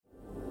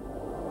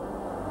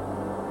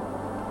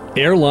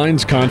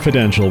Airlines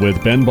Confidential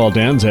with Ben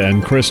Baldanza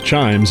and Chris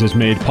Chimes is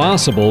made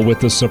possible with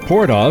the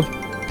support of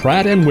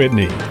Pratt &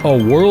 Whitney, a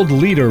world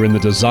leader in the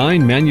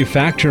design,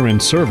 manufacture,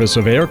 and service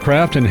of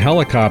aircraft and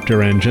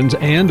helicopter engines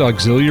and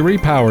auxiliary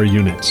power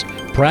units.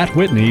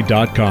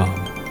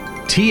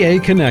 PrattWhitney.com.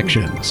 TA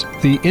Connections,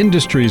 the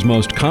industry's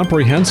most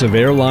comprehensive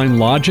airline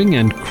lodging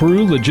and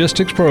crew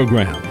logistics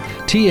program.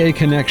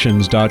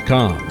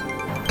 TAConnections.com.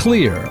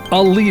 Clear,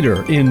 a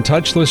leader in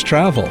touchless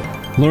travel.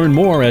 Learn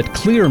more at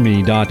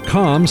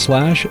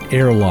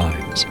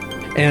clearme.com/airlines.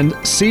 And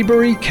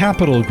Seabury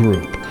Capital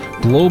Group,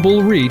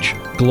 global reach,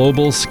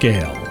 global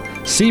scale.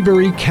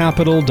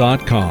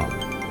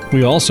 SeaburyCapital.com.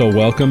 We also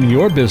welcome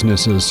your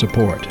business's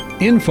support.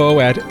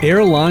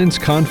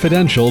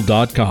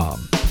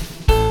 info@airlinesconfidential.com.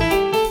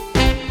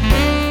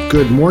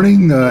 Good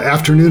morning,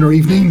 afternoon, or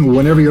evening,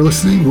 whenever you're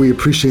listening. We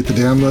appreciate the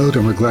download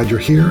and we're glad you're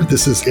here.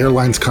 This is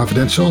Airlines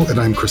Confidential, and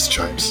I'm Chris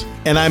Chimes.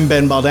 And I'm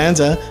Ben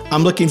Baldanza.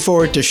 I'm looking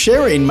forward to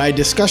sharing my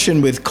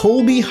discussion with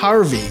Colby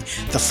Harvey,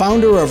 the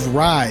founder of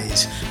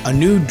Rise, a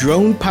new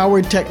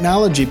drone-powered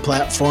technology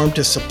platform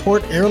to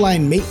support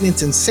airline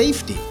maintenance and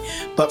safety.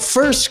 But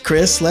first,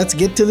 Chris, let's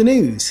get to the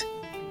news.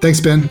 Thanks,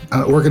 Ben.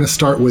 We're going to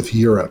start with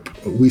Europe.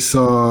 We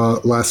saw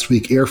last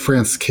week Air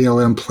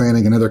France-KLM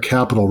planning another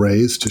capital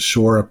raise to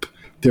shore up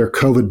their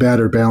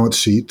COVID-battered balance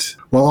sheet,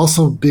 while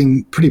also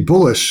being pretty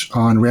bullish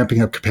on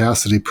ramping up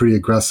capacity pretty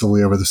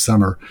aggressively over the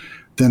summer.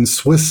 Then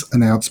Swiss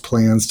announced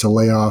plans to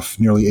lay off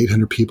nearly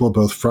 800 people,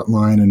 both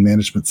frontline and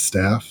management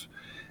staff,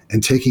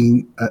 and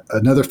taking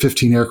another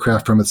 15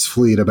 aircraft from its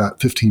fleet, about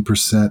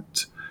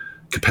 15%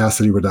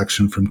 capacity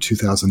reduction from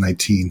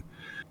 2019.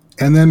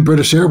 And then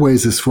British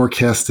Airways is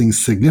forecasting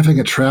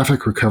significant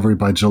traffic recovery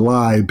by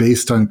July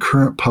based on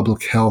current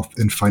public health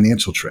and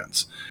financial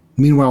trends.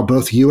 Meanwhile,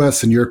 both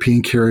U.S. and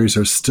European carriers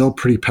are still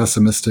pretty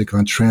pessimistic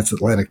on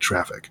transatlantic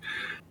traffic.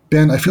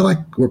 Ben, I feel like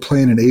we're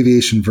playing an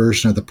aviation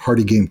version of the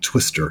party game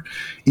Twister.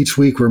 Each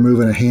week we're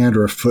moving a hand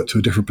or a foot to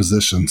a different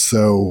position.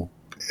 So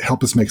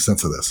help us make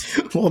sense of this.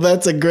 Well,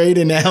 that's a great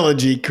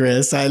analogy,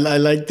 Chris. I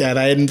like that.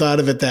 I hadn't thought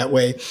of it that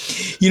way.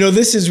 You know,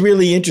 this is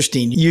really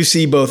interesting. You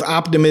see both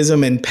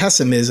optimism and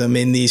pessimism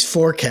in these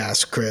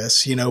forecasts,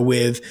 Chris, you know,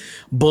 with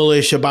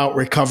bullish about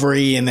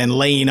recovery and then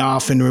laying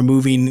off and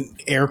removing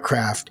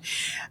aircraft.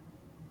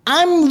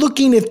 I'm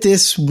looking at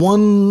this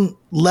one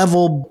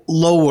level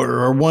lower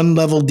or one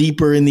level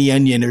deeper in the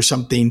onion or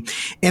something.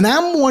 And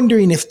I'm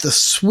wondering if the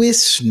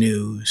Swiss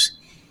news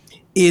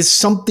is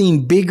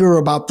something bigger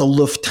about the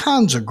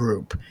Lufthansa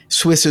group.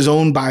 Swiss is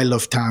owned by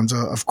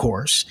Lufthansa, of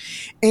course.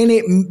 And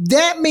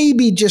that may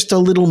be just a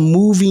little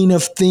moving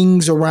of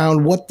things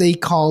around what they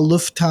call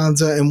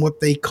Lufthansa and what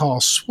they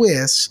call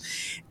Swiss.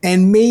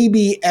 And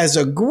maybe as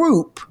a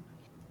group,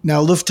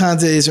 now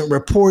Lufthansa isn't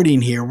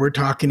reporting here. We're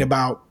talking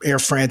about Air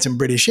France and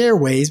British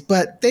Airways,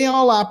 but they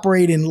all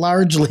operate in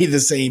largely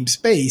the same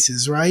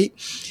spaces, right?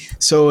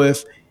 So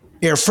if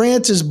Air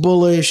France is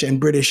bullish and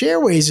British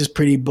Airways is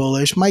pretty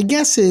bullish, my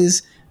guess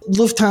is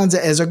Lufthansa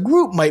as a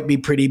group might be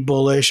pretty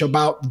bullish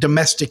about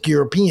domestic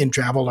European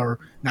travel, or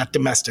not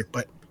domestic,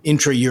 but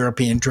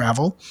intra-European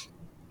travel.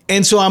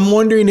 And so I'm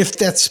wondering if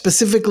that's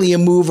specifically a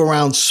move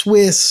around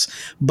Swiss,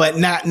 but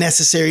not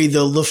necessarily the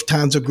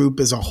Lufthansa group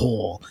as a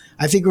whole.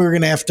 I think we're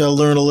going to have to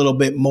learn a little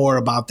bit more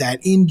about that.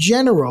 In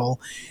general,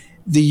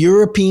 the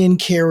European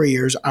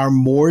carriers are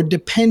more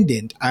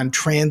dependent on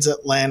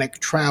transatlantic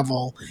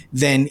travel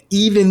than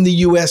even the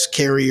U.S.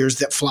 carriers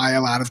that fly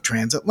a lot of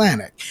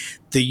transatlantic.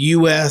 The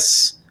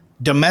U.S.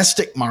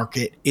 domestic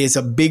market is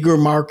a bigger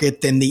market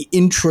than the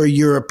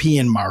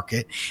intra-European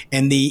market,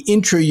 and the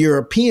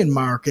intra-European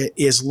market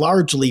is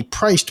largely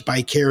priced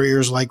by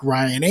carriers like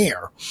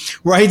Ryanair,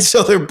 right?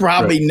 So they're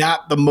probably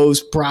not the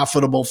most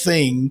profitable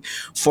thing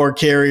for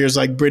carriers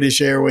like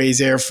British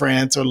Airways, Air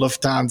France, or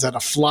Lufthansa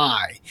to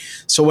fly.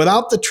 So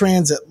without the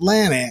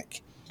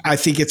transatlantic, I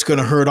think it's going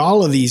to hurt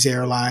all of these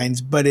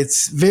airlines, but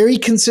it's very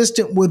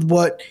consistent with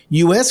what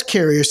U.S.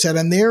 carriers said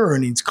on their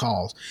earnings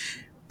calls.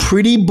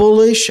 Pretty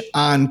bullish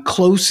on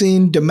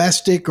close-in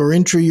domestic or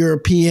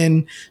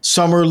intra-European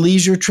summer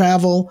leisure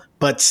travel,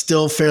 but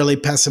still fairly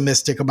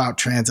pessimistic about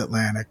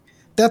transatlantic.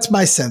 That's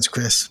my sense,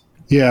 Chris.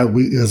 Yeah,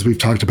 as we've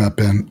talked about,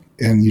 Ben,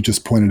 and you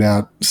just pointed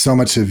out, so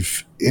much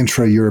of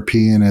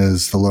intra-European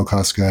is the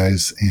low-cost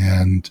guys,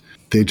 and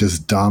they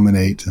just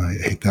dominate. I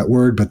hate that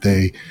word, but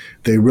they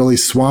really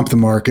swamp the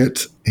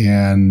market,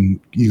 and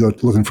you go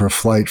looking for a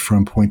flight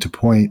from point to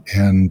point,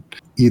 and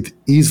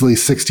easily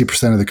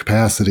 60% of the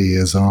capacity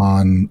is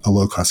on a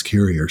low-cost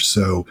carrier.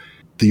 So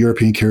the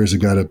European carriers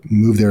have got to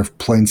move their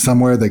plane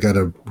somewhere. They got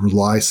to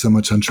rely so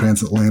much on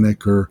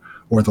transatlantic or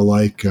the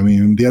like. I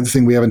mean, the other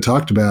thing we haven't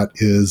talked about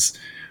is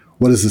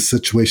what does the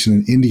situation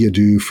in India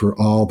do for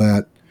all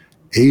that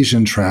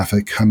Asian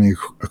traffic coming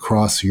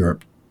across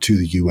Europe to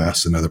the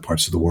U.S. and other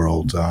parts of the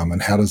world,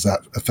 and how does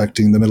that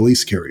affecting the Middle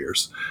East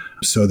carriers?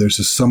 So there's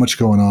just so much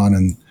going on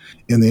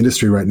in the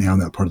industry right now in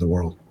that part of the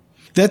world.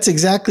 That's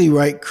exactly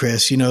right,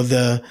 Chris. You know,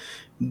 the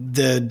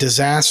the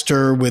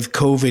disaster with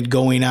COVID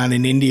going on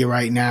in India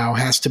right now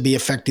has to be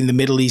affecting the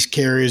Middle East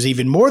carriers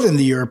even more than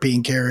the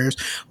European carriers.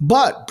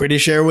 But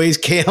British Airways,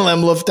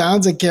 KLM,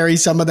 Lufthansa carry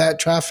some of that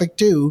traffic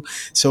too.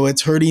 So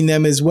it's hurting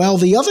them as well.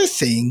 The other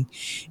thing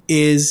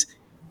is,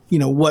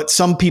 what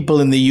some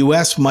people in the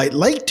US might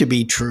like to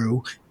be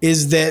true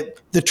is that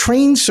the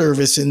train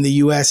service in the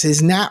US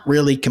is not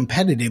really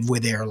competitive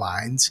with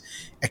airlines,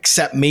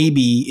 except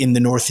maybe in the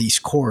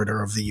Northeast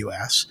corridor of the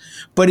US.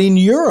 But in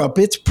Europe,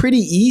 it's pretty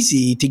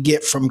easy to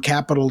get from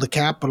capital to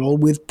capital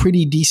with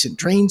pretty decent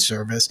train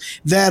service.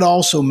 That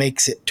also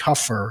makes it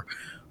tougher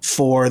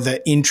for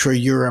the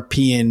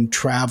intra-European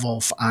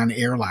travel on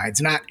airlines.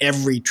 Not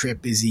every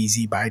trip is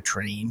easy by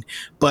train,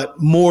 but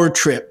more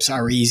trips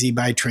are easy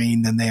by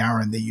train than they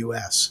are in the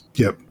U.S.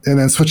 Yep. And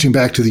then switching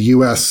back to the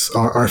U.S.,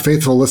 our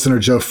faithful listener,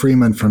 Joe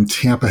Freeman from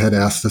Tampa, had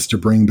asked us to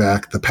bring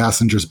back the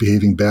passengers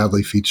behaving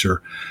badly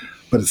feature.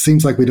 But it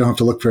seems like we don't have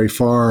to look very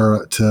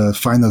far to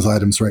find those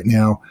items right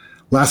now.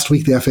 Last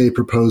week, the FAA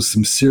proposed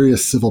some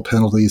serious civil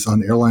penalties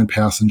on airline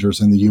passengers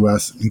in the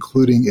U.S.,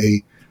 including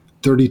a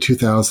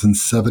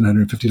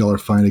 $32,750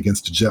 fine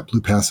against a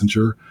JetBlue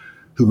passenger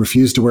who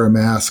refused to wear a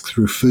mask,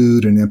 threw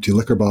food and empty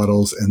liquor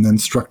bottles, and then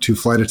struck 2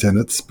 flight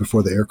attendants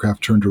before the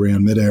aircraft turned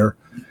around midair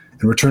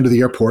and returned to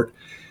the airport.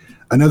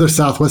 Another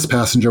Southwest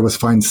passenger was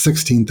fined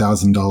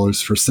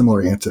 $16,000 for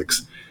similar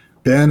antics.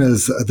 Ben,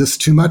 is this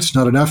too much,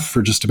 not enough,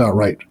 or just about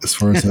right as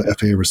far as the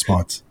FAA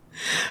response?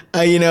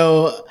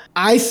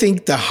 I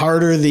think the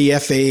harder the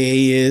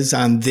FAA is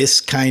on this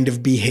kind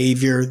of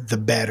behavior, the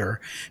better,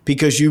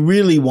 because you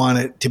really want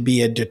it to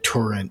be a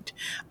deterrent.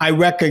 I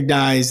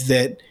recognize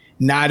that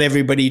not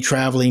everybody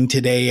traveling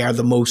today are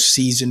the most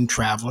seasoned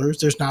travelers.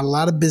 There's not a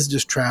lot of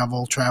business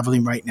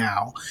traveling right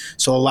now.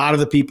 So a lot of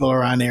the people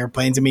are on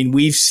airplanes. I mean,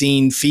 we've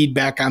seen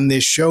feedback on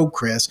this show,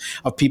 Chris,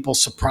 of people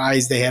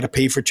surprised they had to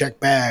pay for checked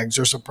bags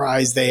or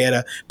surprised they had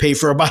to pay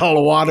for a bottle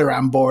of water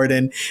on board.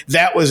 And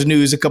that was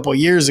news a couple of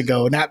years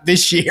ago, not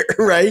this year,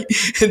 right?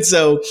 And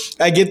so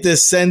I get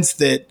this sense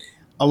that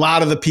a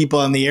lot of the people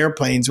on the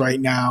airplanes right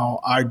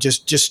now are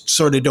just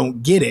sort of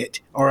don't get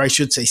it, or I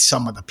should say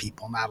some of the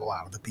people, not a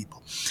lot of the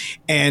people.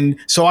 And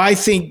so I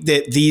think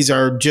that these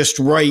are just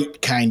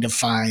right kind of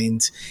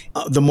fines.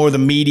 The more the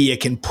media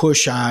can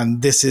push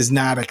on this is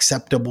not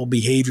acceptable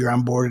behavior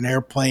on board an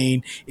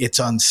airplane, it's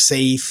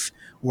unsafe,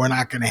 we're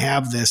not going to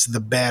have this, the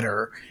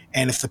better.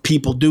 And if the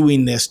people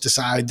doing this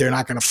decide they're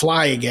not going to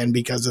fly again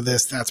because of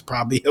this, that's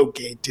probably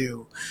okay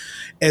too.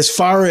 As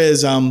far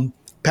as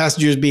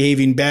passengers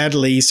behaving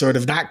badly, sort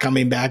of not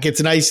coming back.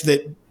 It's nice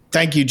that,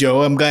 thank you,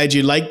 Joe. I'm glad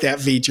you like that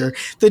feature.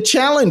 The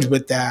challenge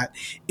with that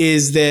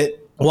is that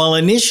while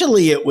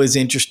initially it was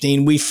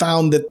interesting, we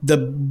found that the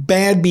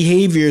bad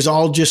behavior is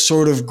all just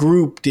sort of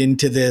grouped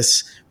into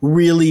this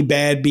really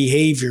bad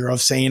behavior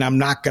of saying, I'm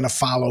not going to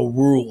follow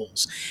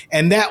rules.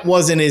 And that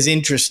wasn't as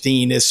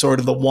interesting as sort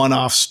of the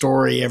one-off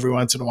story every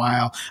once in a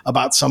while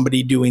about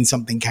somebody doing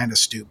something kind of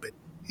stupid.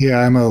 Yeah,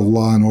 I'm a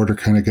law and order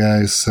kind of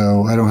guy,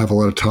 so I don't have a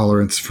lot of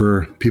tolerance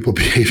for people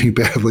behaving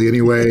badly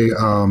anyway.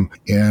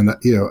 And,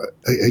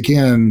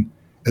 again,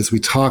 as we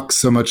talk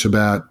so much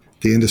about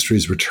the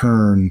industry's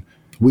return,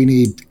 we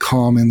need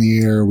calm in the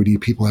air. We need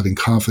people having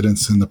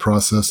confidence in the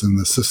process and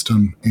the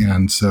system.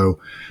 And so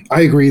I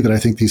agree that I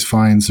think these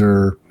fines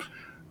they're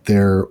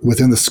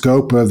within the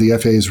scope of the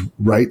FAA's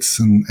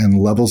rights and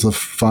levels of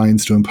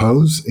fines to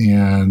impose.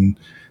 And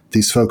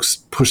these folks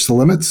push the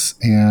limits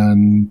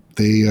and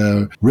they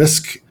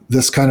risk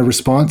this kind of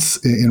response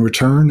in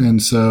return.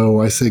 And so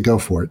I say go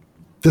for it.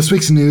 This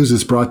week's news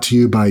is brought to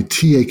you by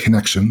TA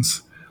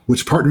Connections,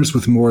 which partners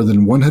with more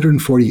than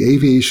 140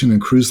 aviation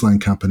and cruise line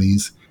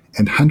companies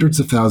and hundreds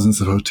of thousands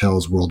of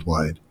hotels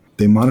worldwide.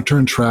 They monitor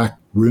and track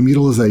room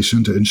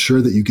utilization to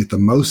ensure that you get the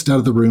most out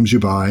of the rooms you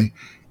buy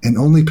and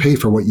only pay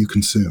for what you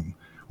consume,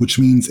 which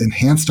means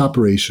enhanced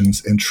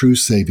operations and true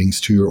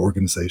savings to your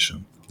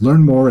organization.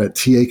 Learn more at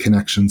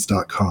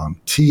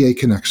taconnections.com. TA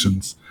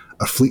Connections,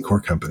 a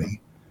FleetCor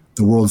company,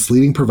 the world's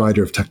leading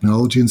provider of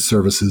technology and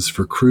services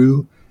for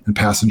crew and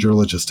passenger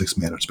logistics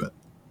management.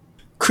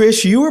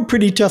 Chris, you were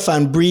pretty tough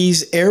on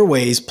Breeze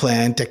Airways'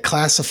 plan to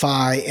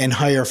classify and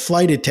hire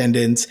flight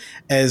attendants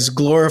as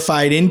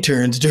glorified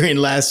interns during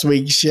last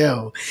week's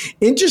show.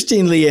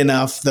 Interestingly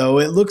enough, though,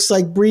 it looks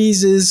like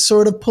Breeze is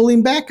sort of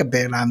pulling back a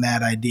bit on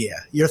that idea.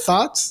 Your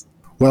thoughts?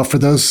 Well, for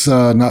those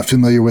not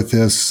familiar with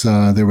this,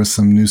 there was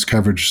some news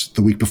coverage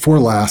the week before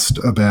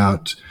last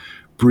about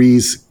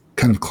Breeze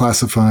kind of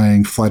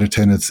classifying flight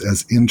attendants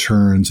as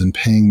interns and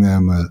paying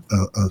them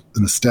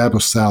an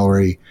established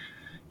salary,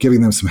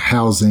 giving them some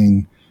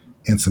housing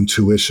and some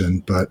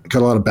tuition, but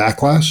got a lot of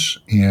backlash.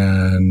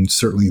 And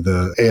certainly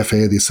the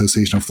AFA, the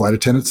Association of Flight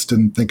Attendants,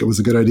 didn't think it was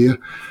a good idea.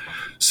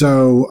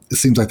 So it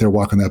seems like they're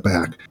walking that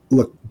back.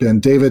 Look, Ben,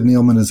 David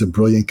Neeleman is a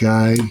brilliant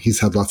guy. He's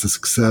had lots of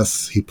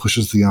success. He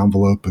pushes the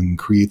envelope and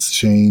creates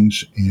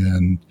change.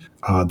 And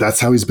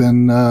that's how he's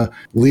been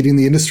leading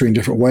the industry in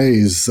different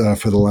ways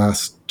for the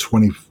last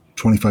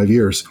 25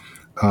 years.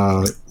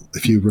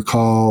 If you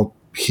recall,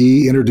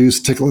 he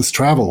introduced ticketless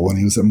travel when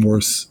he was at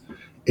Morse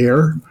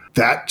Air.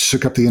 That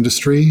shook up the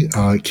industry.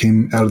 It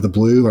came out of the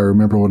blue. I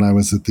remember when I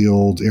was at the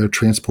old Air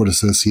Transport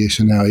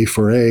Association, now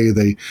A4A,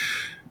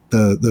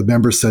 the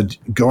members said,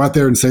 go out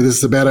there and say this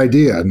is a bad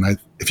idea. And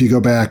if you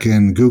go back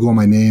and Google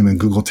my name and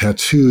Google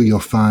tattoo, you'll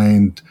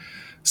find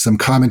some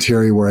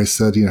commentary where I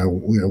said,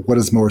 what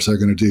is Morris Air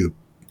going to do?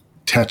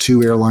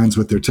 Tattoo airlines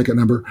with their ticket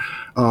number?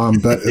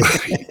 But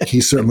he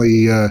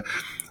certainly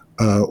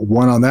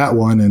won on that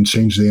one and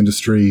changed the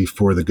industry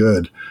for the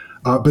good.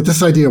 But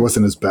this idea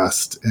wasn't his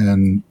best.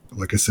 And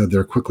like I said,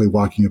 they're quickly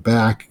walking it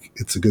back.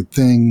 It's a good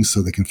thing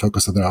so they can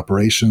focus on their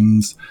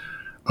operations.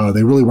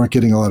 They really weren't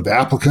getting a lot of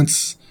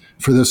applicants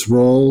for this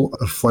role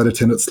of flight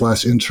attendant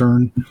 /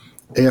 intern.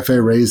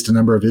 AFA raised a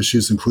number of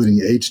issues, including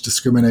age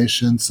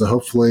discrimination. So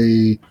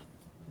hopefully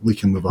we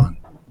can move on.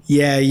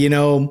 Yeah,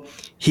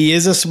 he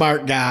is a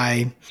smart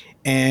guy.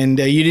 And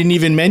you didn't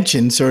even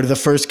mention sort of the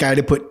first guy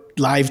to put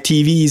live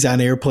TVs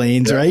on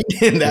airplanes, right?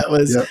 And that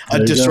was a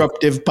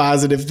disruptive,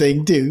 positive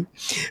thing too.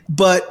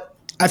 But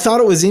I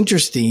thought it was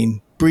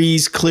interesting.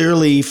 Breeze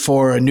clearly,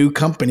 for a new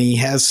company,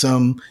 has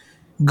some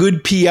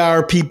good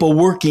PR people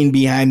working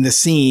behind the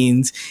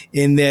scenes,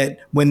 in that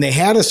when they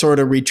had to sort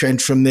of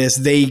retrench from this,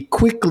 they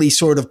quickly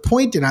sort of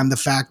pointed on the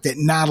fact that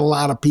not a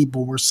lot of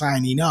people were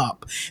signing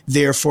up.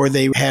 Therefore,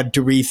 they had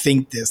to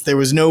rethink this. There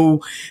was no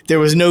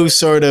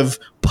sort of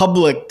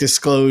public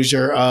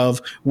disclosure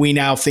of, we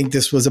now think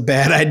this was a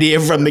bad idea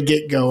from the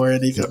get-go or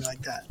anything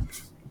like that.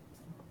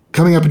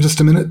 Coming up in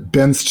just a minute,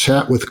 Ben's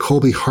chat with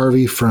Colby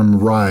Harvey from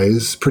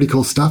Rise. Pretty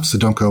cool stuff, so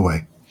don't go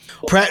away.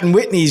 Pratt &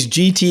 Whitney's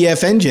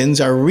GTF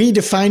engines are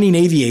redefining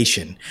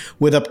aviation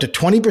with up to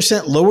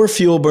 20% lower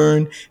fuel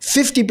burn,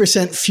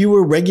 50%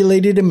 fewer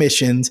regulated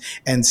emissions,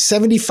 and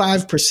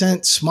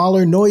 75%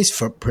 smaller noise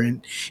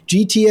footprint.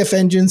 GTF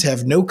engines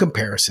have no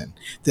comparison.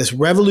 This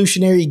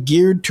revolutionary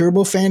geared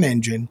turbofan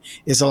engine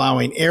is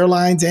allowing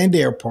airlines and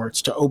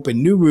airports to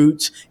open new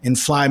routes and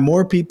fly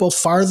more people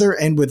farther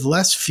and with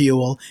less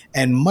fuel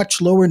and much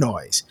lower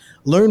noise.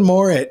 Learn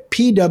more at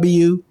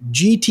pwgtf.com.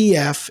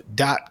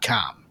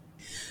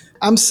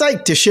 I'm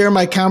psyched to share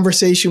my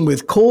conversation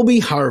with Colby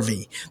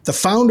Harvey, the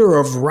founder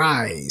of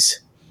Rise.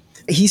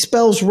 He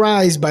spells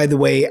Rise, by the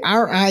way,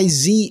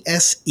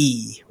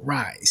 R-I-Z-S-E,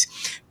 Rise.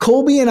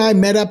 Colby and I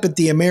met up at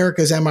the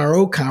America's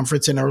MRO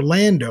conference in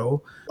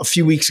Orlando a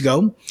few weeks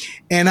ago,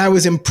 and I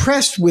was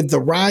impressed with the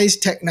Rise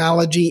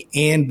technology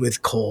and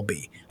with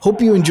Colby.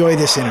 Hope you enjoy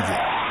this interview.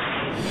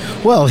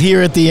 Well,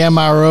 here at the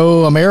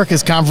MRO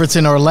America's Conference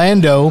in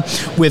Orlando,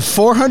 with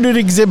 400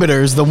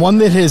 exhibitors, the one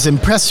that has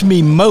impressed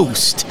me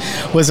most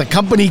was a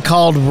company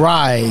called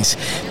Rise.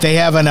 They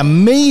have an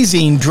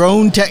amazing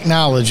drone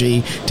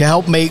technology to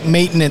help make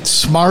maintenance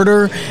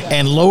smarter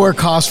and lower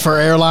cost for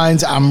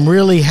airlines. I'm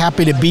really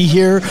happy to be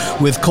here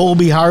with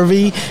Colby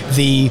Harvey,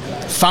 the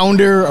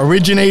founder,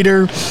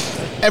 originator,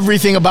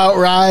 everything about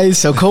Rise.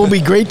 So Colby,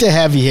 great to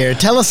have you here.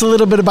 Tell us a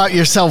little bit about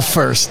yourself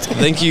first.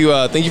 Thank you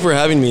for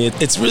having me.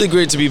 It's really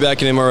great to be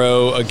back in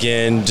MRO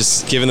again,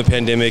 just given the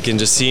pandemic and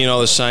just seeing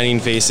all the shining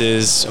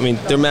faces. I mean,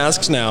 they're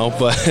masks now,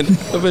 but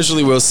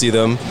eventually we'll see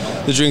them.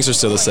 The drinks are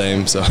still the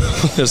same, so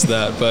there's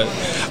that. But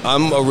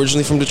I'm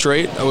originally from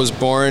Detroit. I was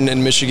born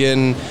in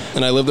Michigan,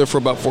 and I lived there for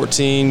about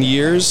 14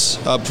 years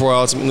before I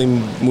ultimately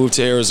moved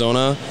to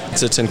Arizona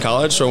to attend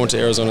college. So I went to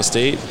Arizona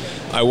State.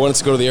 I wanted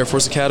to go to the Air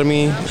Force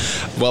Academy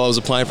while I was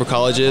applying for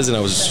colleges, and I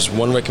was just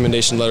one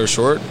recommendation letter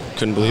short.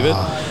 Couldn't believe it.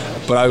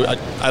 But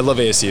I love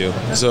ASU.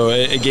 So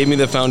it gave me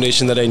the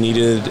foundation that I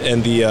needed,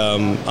 and the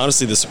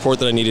honestly the support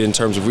that I needed in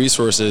terms of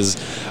resources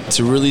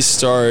to really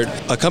start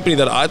a company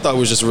that I thought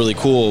was just really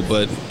cool,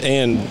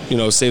 and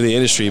save the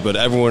industry. But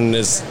everyone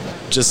is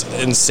just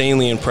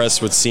insanely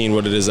impressed with seeing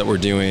what it is that we're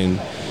doing.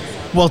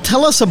 Well,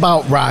 tell us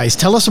about Rise.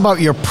 Tell us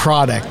about your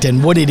product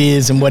and what it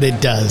is and what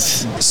it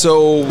does.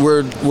 So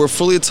we're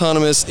fully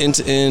autonomous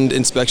end-to-end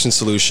inspection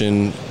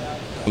solution.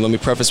 Let me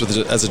preface with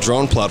it as a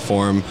drone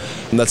platform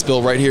that's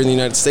built right here in the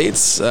United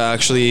States.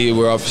 Actually,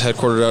 we're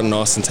headquartered out in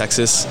Austin,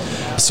 Texas.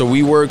 So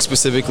we work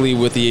specifically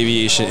with the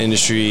aviation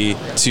industry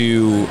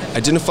to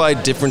identify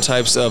different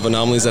types of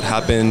anomalies that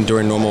happen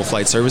during normal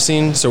flight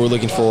servicing. So we're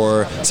looking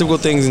for typical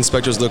things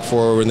inspectors look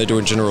for when they're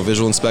doing general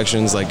visual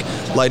inspections, like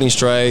lightning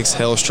strikes,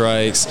 hail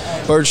strikes,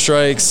 bird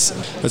strikes.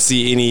 Let's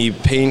see, any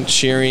paint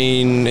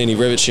shearing, any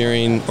rivet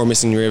shearing, or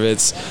missing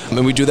rivets.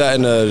 And we do that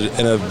in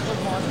a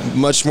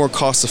much more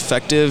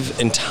cost-effective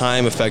and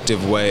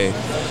time-effective way.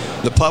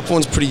 The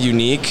platform's pretty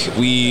unique.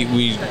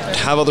 We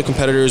have other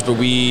competitors, but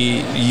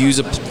we use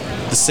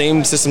the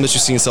same system that you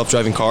see in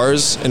self-driving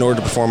cars in order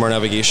to perform our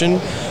navigation.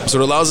 So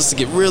it allows us to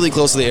get really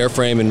close to the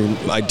airframe and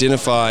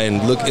identify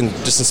and look and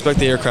just inspect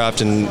the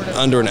aircraft in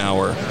under an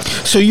hour.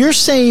 So you're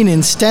saying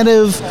instead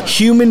of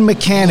human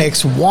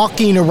mechanics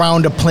walking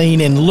around a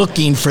plane and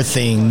looking for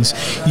things,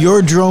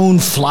 your drone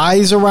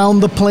flies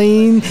around the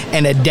plane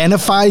and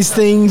identifies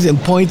things and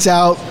points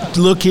out,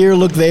 look here,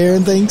 look there,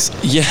 and things?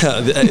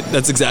 Yeah,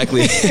 that's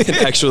exactly it,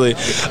 actually.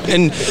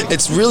 And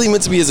it's really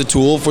meant to be as a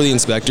tool for the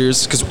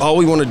inspectors, because all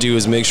we want to do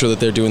is make sure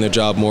that they're doing their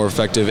job more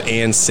effective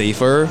and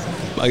safer.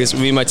 I guess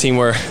me and my team,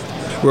 we're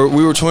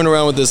we were toying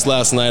around with this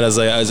last night as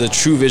a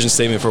true vision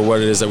statement for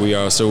what it is that we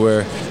are.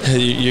 So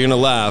you're gonna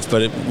laugh,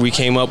 but we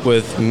came up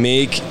with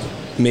make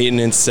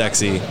maintenance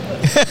sexy.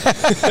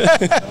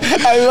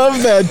 I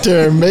love that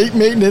term, make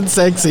maintenance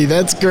sexy.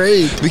 That's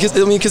great. Because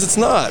it's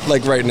not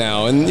like right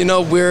now, and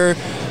we're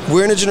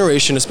in a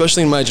generation,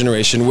 especially in my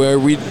generation, where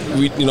we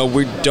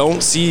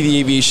don't see the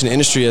aviation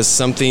industry as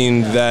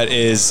something that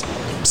is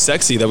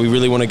sexy that we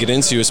really want to get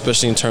into,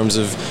 especially in terms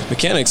of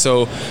mechanics.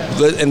 So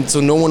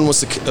no one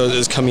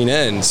is coming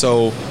in.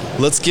 So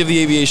let's give the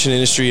aviation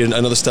industry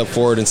another step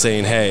forward and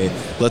saying, hey,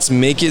 let's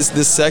make it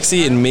this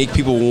sexy and make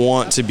people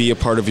want to be a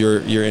part of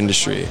your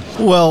industry.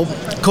 Well,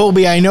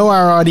 Colby, I know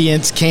our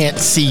audience can't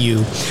see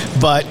you,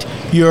 but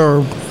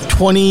you're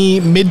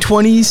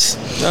mid-20s?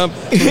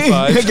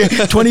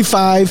 25.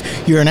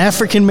 25. You're an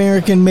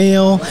African-American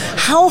male.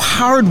 How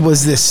hard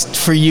was this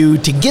for you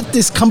to get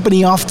this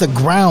company off the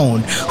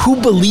ground?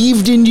 Who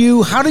believed in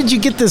you? How did you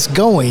get this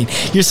going?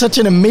 You're such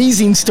an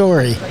amazing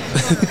story.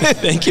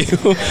 Thank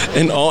you.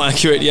 And all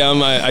accurate. Yeah,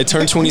 I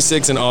turned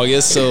 26 in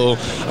August, so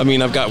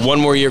I've got one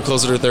more year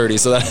closer to 30,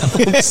 so that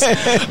helps.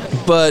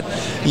 But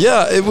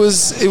yeah, it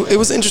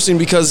was interesting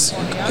because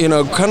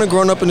kind of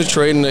growing up in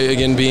Detroit and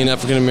again being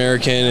African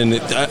American, and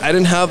I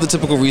didn't have the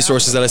typical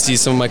resources that I see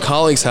some of my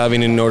colleagues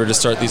having in order to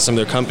start some of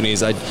their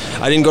companies. I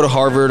didn't go to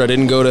Harvard. I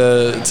didn't go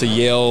to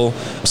Yale,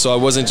 so I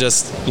wasn't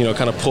just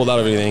kind of pulled out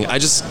of anything.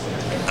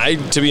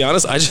 To be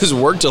honest, I just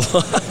worked a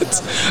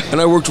lot,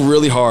 and I worked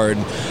really hard.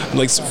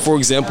 Like, for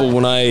example,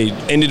 when I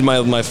ended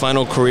my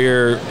final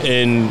career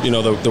in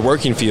the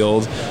working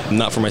field,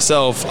 not for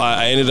myself,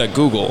 I ended at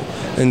Google.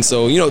 And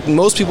so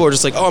most people are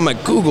just like, oh, I'm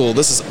at Google,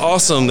 this is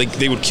awesome.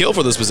 They would kill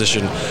for this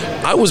position.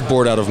 I was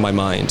bored out of my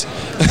mind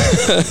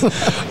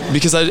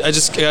because I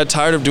just got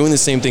tired of doing the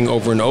same thing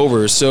over and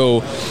over.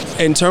 So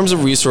in terms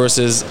of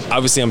resources,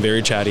 obviously I'm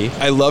very chatty.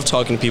 I love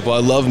talking to people. I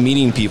love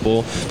meeting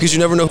people because you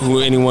never know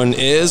who anyone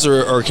is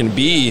or can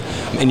be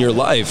in your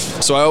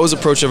life. So I always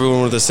approach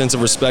everyone with a sense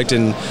of respect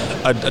and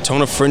a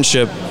tone of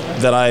friendship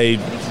that I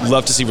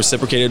love to see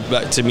reciprocated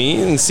back to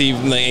me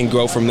and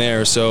grow from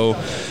there. So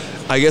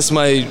I guess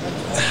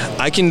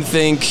I can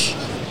think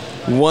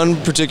one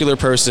particular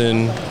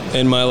person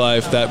in my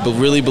life that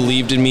really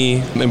believed in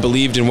me and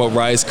believed in what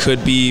Rise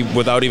could be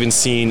without even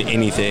seeing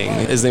anything.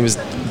 His name is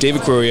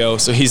David Curio,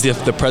 so he's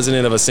the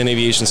president of Ascent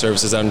Aviation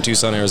Services out in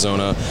Tucson,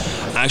 Arizona.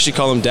 I actually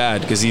call him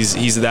Dad because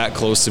he's that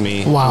close to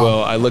me. Wow.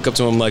 Well, I look up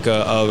to him like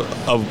a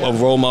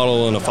role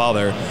model and a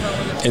father.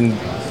 And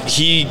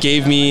he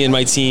gave me and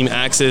my team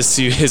access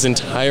to his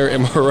entire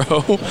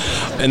MRO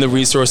and the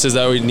resources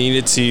that we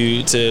needed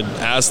to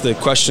ask the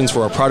questions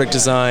for our product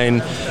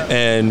design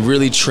and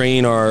really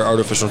train our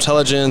artificial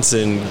intelligence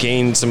and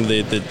gain some of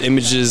the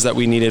images that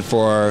we needed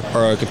for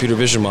our computer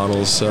vision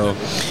models. So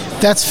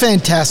that's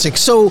fantastic.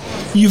 So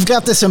you've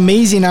got this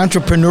amazing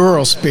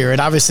entrepreneurial spirit,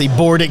 obviously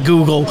bored at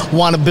Google,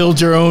 want to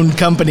build your own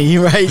company,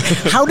 right?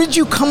 How did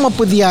you come up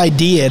with the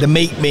idea to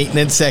make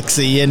maintenance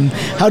sexy? And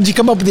how did you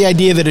come up with the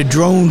idea that a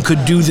drone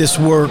could do this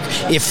work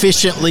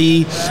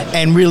efficiently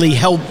and really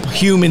help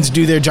humans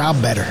do their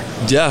job better?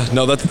 Yeah,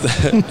 no,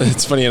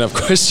 that's funny enough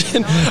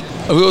question.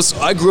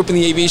 I grew up in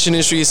the aviation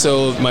industry,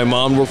 so my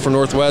mom worked for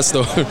Northwest,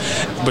 though,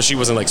 but she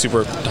wasn't like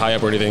super high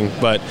up or anything,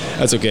 but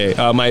that's okay.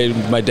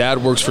 My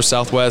dad works for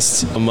Southwest.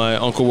 My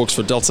uncle works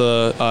for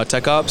Delta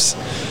Tech Ops.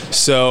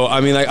 So,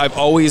 I've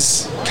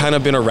always kind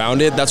of been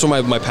around it. That's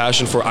what my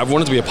passion for. I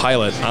wanted to be a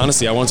pilot.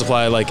 Honestly, I wanted to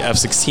fly like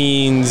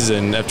F-16s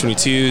and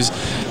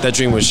F-22s. That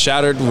dream was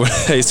shattered when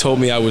they told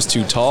me I was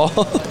too tall.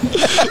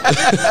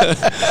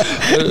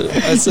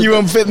 You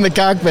won't fit in the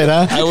cockpit,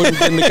 huh? I wouldn't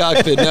fit in the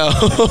cockpit, no.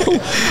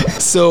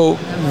 So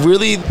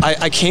really,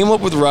 I came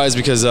up with Rise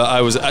because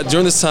I was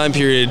during this time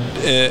period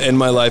in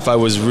my life, I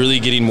was really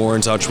getting more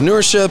into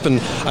entrepreneurship, and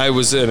I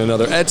was in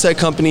another ed tech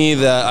company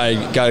that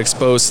I got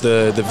exposed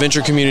to the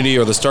venture community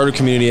or the startup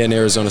community in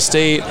Arizona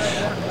State,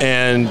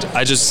 and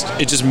it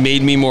just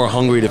made me more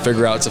hungry to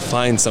figure out to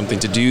find something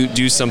to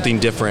do something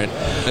different.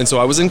 And so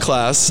I was in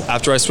class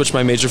after I switched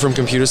my major from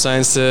computer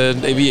science to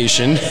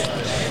aviation,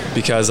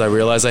 because I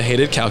realized I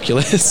hated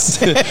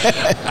calculus.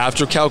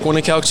 After Calc 1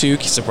 and Calc 2,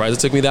 surprised it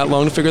took me that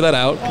long to figure that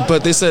out.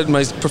 But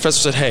my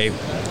professor said, hey,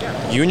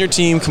 you and your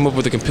team come up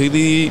with a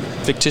completely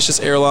fictitious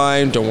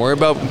airline, don't worry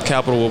about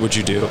capital, what would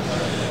you do?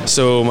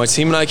 So my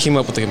team and I came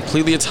up with a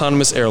completely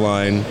autonomous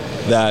airline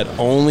that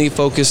only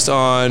focused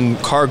on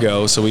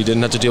cargo, so we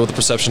didn't have to deal with the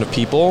perception of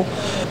people.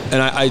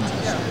 And I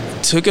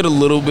took it a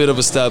little bit of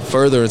a step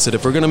further and said,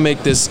 if we're going to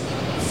make this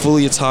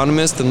fully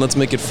autonomous, then let's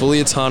make it fully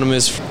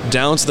autonomous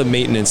down to the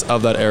maintenance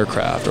of that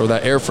aircraft or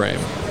that airframe.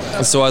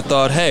 And so I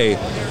thought, hey,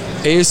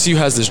 ASU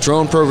has this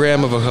drone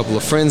program of a couple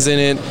of friends in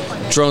it.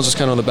 Drones was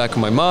kind of on the back of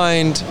my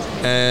mind.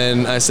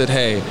 And I said,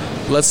 hey,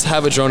 let's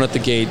have a drone at the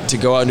gate to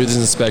go out and do these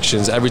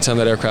inspections every time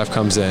that aircraft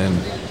comes in.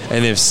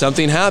 And if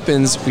something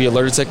happens, we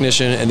alert a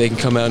technician and they can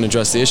come out and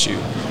address the issue.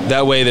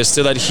 That way there's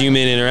still that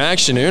human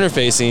interaction and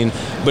interfacing,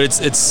 but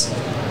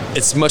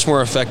it's much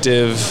more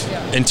effective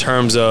in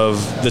terms of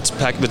the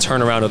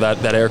turnaround of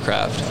that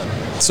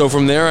aircraft. So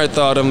from there I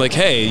thought, I'm like,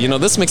 hey,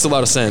 this makes a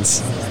lot of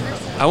sense.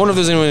 I wonder if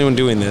there's anyone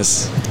doing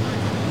this.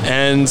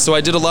 And so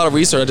I did a lot of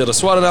research. I did a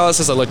SWOT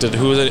analysis. I looked at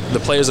who are the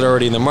players that are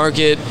already in the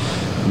market.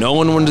 No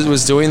one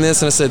was doing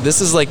this, and I said,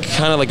 this is like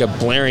kind of like a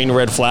blaring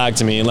red flag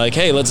to me. Like,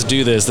 hey, let's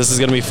do this. This is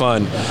going to be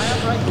fun.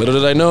 Little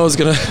did I know it was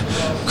going to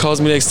cause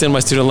me to extend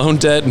my student loan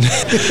debt.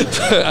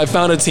 I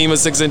found a team of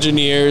 6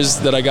 engineers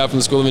that I got from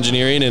the School of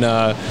Engineering, and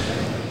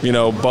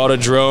bought a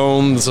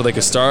drone so they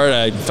could start.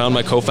 I found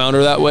my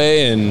co-founder that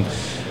way, and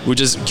we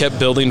just kept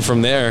building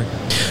from there.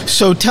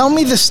 So tell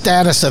me the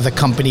status of the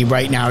company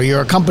right now.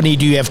 You're a company.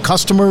 Do you have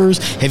customers?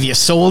 Have you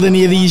sold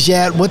any of these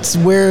yet?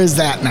 Where is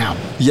that now?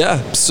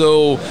 Yeah.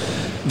 So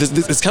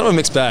it's kind of a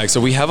mixed bag. So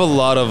we have a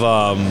lot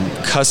of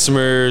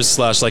customers /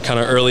 like kind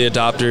of early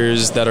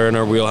adopters that are in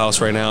our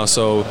wheelhouse right now.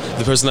 So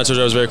the person that I told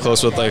you I was very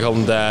close with, I called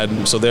them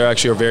Dad. So they're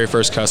actually our very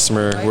first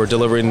customer. We're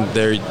delivering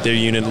their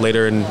unit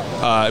later in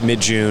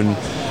mid-June.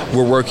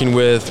 We're working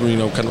with,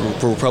 kind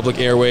of Republic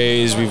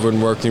Airways. We've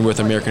been working with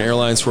American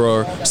Airlines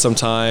for some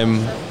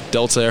time.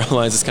 Delta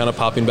Airlines is kind of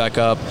popping back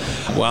up.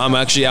 Well, I'm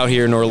actually out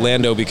here in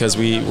Orlando because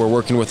we're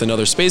working with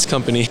another space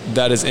company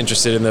that is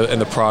interested in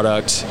the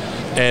product,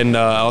 and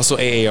also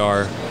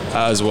AAR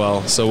as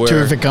well. So we're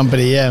terrific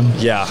company, yeah.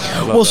 Yeah.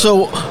 Well,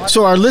 so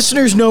our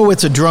listeners know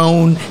it's a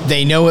drone.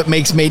 They know it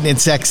makes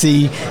maintenance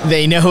sexy.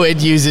 They know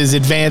it uses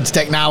advanced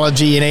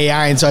technology and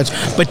AI and such.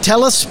 But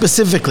tell us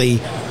specifically.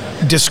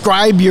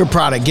 Describe your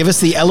product. Give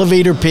us the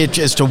elevator pitch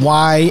as to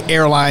why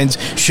airlines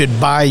should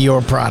buy your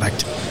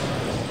product.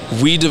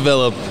 We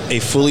develop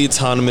a fully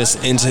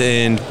autonomous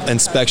end-to-end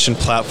inspection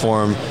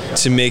platform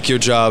to make your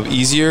job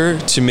easier,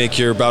 to make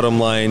your bottom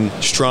line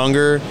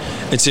stronger,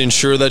 and to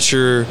ensure that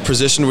you're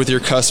positioned with your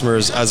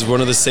customers as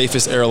one of the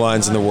safest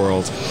airlines in the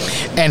world.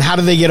 And how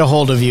do they get a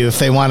hold of you if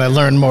they want to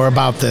learn more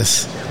about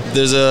this?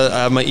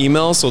 I have my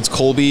email, so it's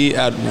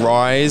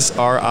Colby@rizse,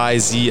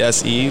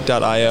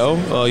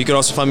 RIZSE.io. You can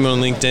also find me on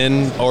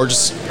LinkedIn or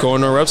just go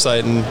on our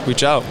website and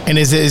reach out. And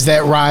is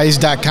that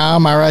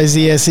rise.com,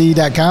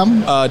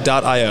 RIZSE.com?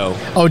 .io.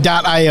 Oh,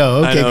 .io.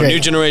 Okay, I know, great. New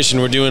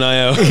generation, we're doing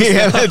IO.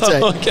 Yeah, that's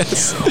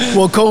right.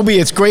 Well, Colby,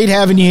 it's great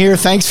having you here.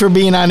 Thanks for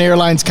being on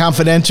Airlines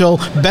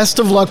Confidential. Best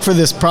of luck for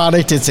this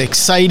product. It's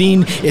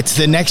exciting. It's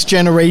the next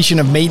generation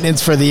of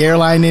maintenance for the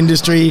airline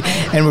industry,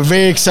 and we're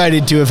very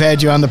excited to have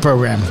had you on the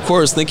program. Of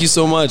course. Thank you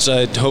so much.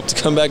 I hope to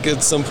come back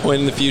at some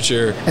point in the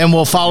future. And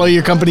we'll follow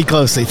your company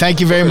closely.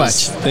 Thank you very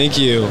much. Thank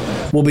you.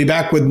 We'll be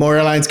back with more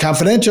Airlines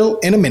Confidential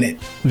in a minute.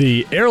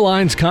 The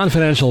Airlines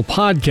Confidential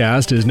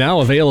podcast is now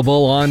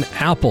available on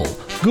Apple,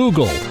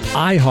 Google,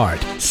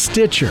 iHeart,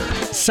 Stitcher,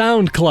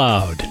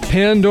 SoundCloud,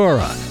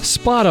 Pandora,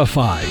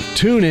 Spotify,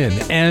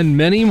 TuneIn, and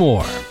many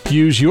more.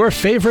 Use your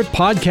favorite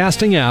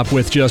podcasting app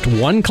with just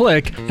one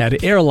click at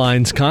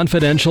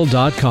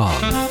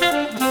airlinesconfidential.com.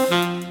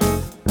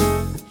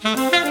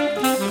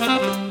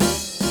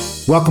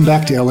 Welcome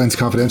back to Airlines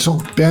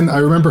Confidential. Ben, I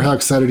remember how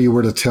excited you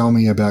were to tell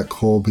me about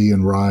Colby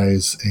and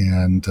Rise,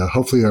 and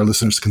hopefully our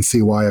listeners can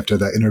see why after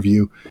that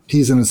interview.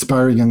 He's an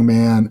inspiring young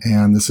man,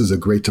 and this is a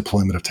great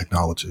deployment of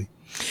technology.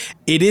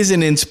 It is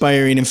an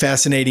inspiring and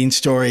fascinating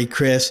story,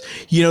 Chris.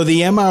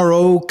 The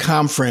MRO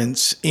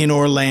conference in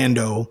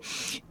Orlando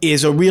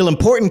is a real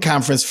important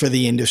conference for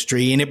the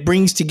industry, and it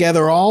brings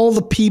together all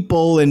the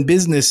people and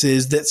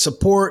businesses that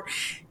support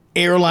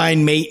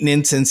airline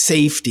maintenance and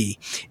safety.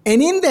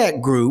 And in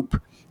that group,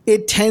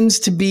 it tends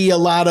to be a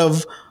lot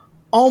of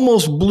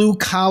almost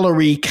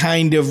blue-collar-y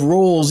kind of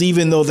roles,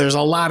 even though there's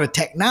a lot of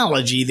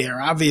technology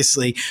there,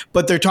 obviously.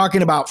 But they're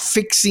talking about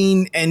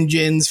fixing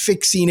engines,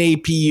 fixing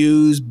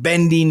APUs,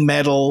 bending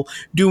metal,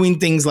 doing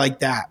things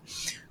like that.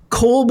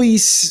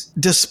 Colby's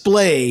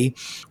display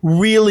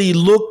really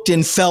looked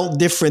and felt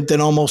different than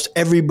almost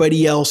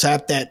everybody else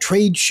at that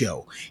trade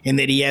show, in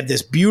that he had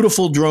this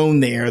beautiful drone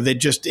there that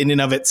just in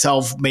and of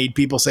itself made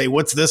people say,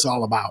 what's this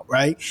all about,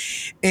 right?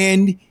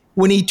 And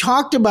when he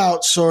talked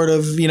about sort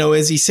of,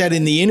 as he said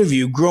in the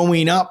interview,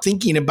 growing up,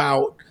 thinking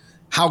about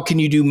how can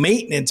you do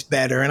maintenance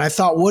better? And I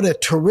thought, what a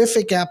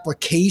terrific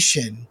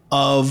application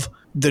of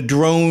the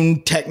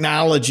drone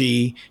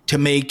technology to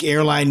make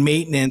airline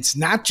maintenance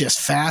not just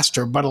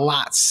faster, but a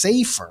lot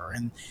safer.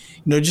 And,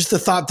 just the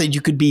thought that you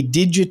could be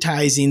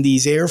digitizing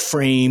these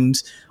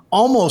airframes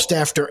almost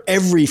after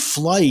every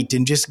flight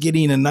and just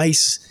getting a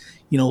nice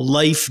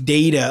life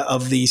data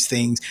of these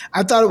things.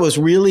 I thought it was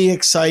really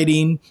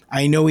exciting.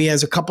 I know he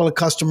has a couple of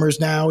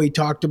customers now. He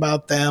talked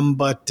about them,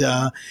 but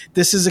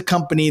this is a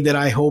company that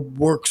I hope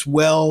works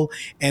well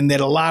and that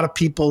a lot of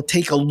people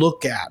take a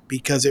look at,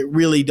 because it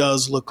really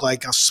does look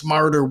like a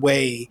smarter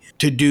way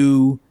to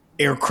do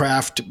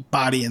aircraft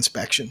body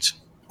inspections.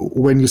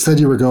 When you said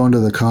you were going to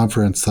the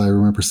conference, I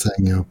remember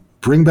saying,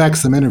 bring back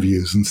some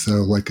interviews. And so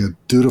like a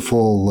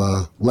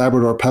dutiful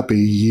Labrador puppy,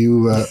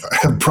 you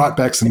have brought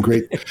back some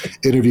great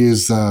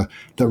interviews that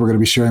we're going to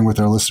be sharing with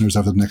our listeners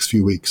over the next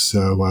few weeks.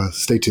 So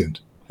stay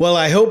tuned. Well,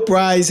 I hope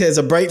Rise has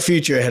a bright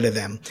future ahead of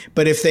them.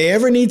 But if they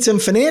ever need some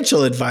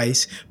financial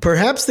advice,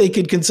 perhaps they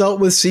could consult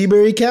with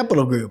Seabury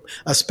Capital Group,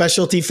 a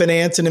specialty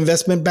finance and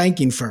investment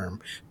banking firm,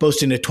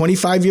 boasting a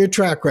 25-year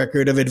track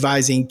record of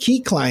advising key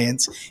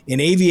clients in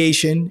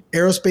aviation,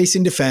 aerospace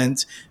and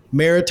defense,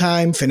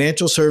 maritime,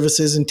 financial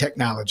services, and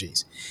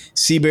technologies.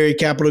 Seabury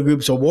Capital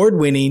Group's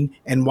award-winning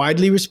and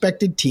widely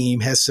respected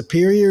team has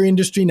superior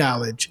industry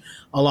knowledge,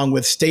 along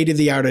with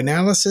state-of-the-art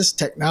analysis,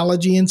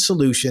 technology, and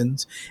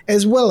solutions,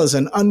 as well as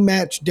an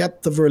unmatched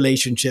depth of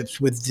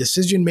relationships with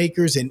decision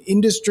makers in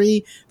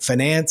industry,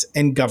 finance,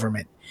 and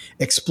government.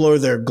 Explore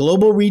their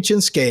global reach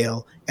and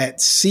scale at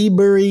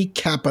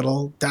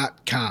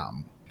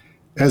seaburycapital.com.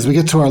 As we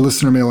get to our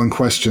listener mail and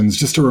questions,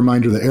 just a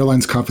reminder that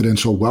Airlines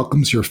Confidential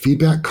welcomes your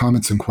feedback,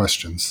 comments, and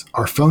questions.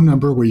 Our phone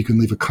number where you can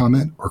leave a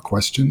comment or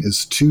question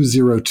is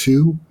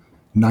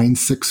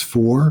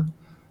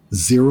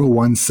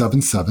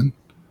 202-964-0177,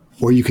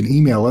 or you can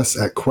email us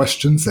at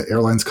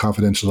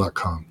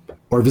questions@airlinesconfidential.com,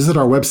 or visit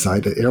our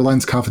website at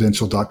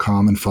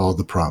airlinesconfidential.com and follow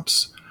the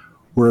prompts.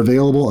 We're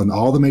available on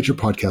all the major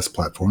podcast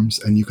platforms,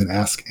 and you can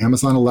ask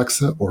Amazon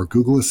Alexa or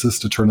Google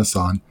Assist to turn us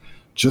on.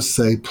 Just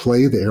say,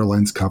 play the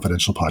Airlines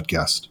Confidential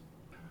podcast.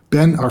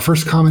 Ben, our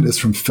first comment is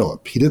from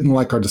Philip. He didn't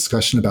like our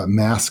discussion about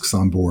masks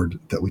on board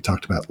that we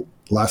talked about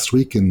last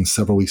week and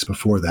several weeks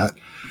before that.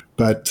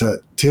 But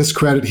to his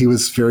credit, he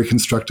was very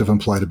constructive and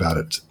polite about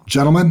it.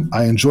 Gentlemen,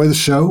 I enjoy the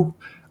show.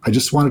 I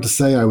just wanted to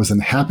say I was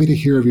unhappy to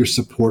hear of your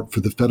support for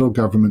the federal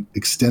government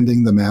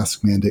extending the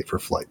mask mandate for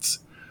flights.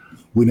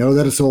 We know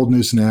that it's old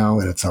news now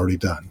and it's already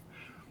done.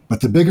 But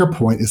the bigger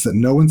point is that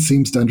no one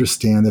seems to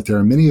understand that there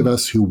are many of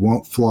us who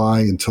won't fly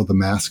until the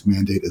mask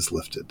mandate is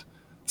lifted.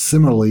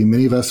 Similarly,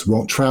 many of us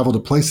won't travel to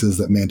places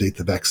that mandate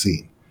the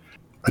vaccine.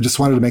 I just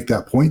wanted to make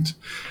that point.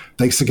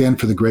 Thanks again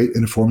for the great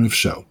and informative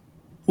show.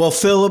 Well,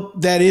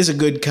 Philip, that is a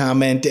good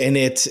comment, and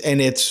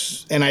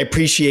I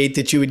appreciate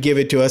that you would give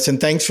it to us,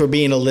 and thanks for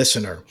being a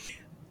listener.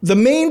 The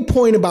main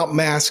point about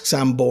masks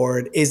on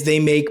board is they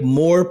make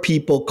more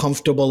people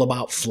comfortable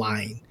about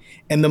flying.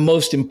 And the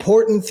most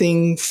important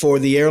thing for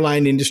the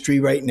airline industry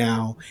right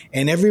now,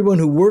 and everyone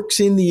who works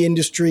in the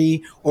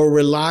industry or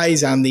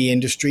relies on the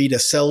industry to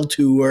sell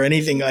to or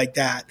anything like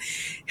that,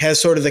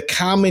 has sort of the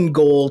common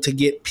goal to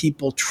get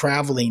people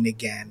traveling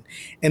again.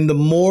 And the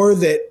more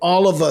that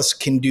all of us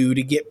can do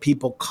to get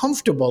people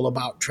comfortable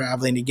about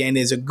traveling again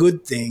is a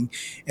good thing.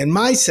 And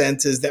my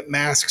sense is that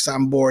masks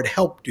on board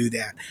help do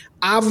that.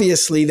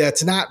 Obviously,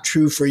 that's not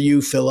true for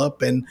you,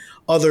 Philip, and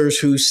others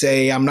who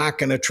say, I'm not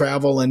going to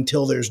travel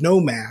until there's no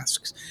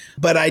masks.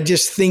 But I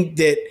just think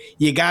that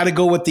you got to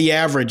go with the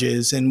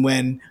averages. And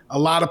when a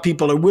lot of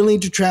people are willing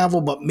to travel,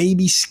 but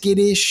maybe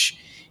skittish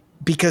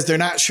because they're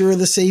not sure of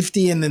the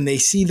safety, and then they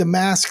see the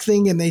mask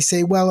thing and they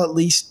say, well, at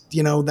least,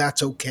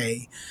 that's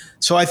okay.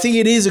 So I think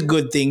it is a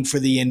good thing for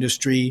the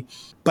industry.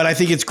 But I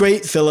think it's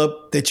great,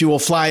 Philip, that you will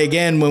fly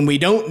again when we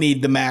don't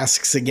need the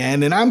masks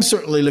again. And I'm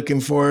certainly looking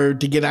forward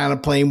to get on a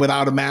plane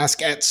without a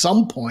mask at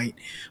some point.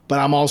 But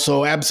I'm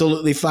also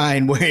absolutely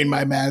fine wearing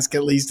my mask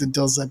at least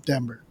until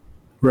September.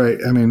 Right.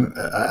 I mean,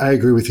 I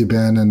agree with you,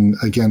 Ben. And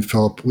again,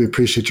 Philip, we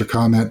appreciate your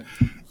comment.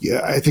 Yeah,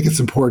 I think it's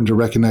important to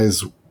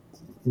recognize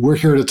we're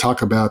here to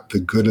talk about the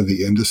good of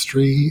the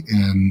industry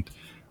and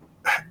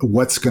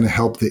what's going to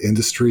help the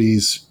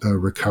industry's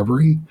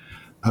recovery.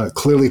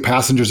 Clearly,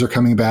 passengers are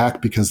coming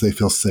back because they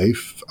feel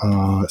safe.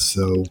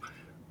 So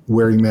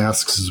wearing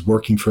masks is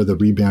working for the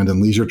rebound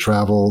in leisure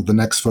travel. The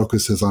next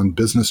focus is on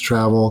business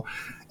travel.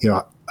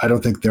 I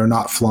don't think they're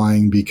not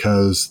flying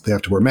because they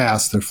have to wear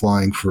masks. They're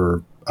flying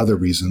for other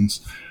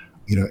reasons.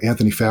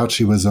 Anthony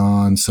Fauci was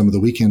on some of the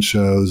weekend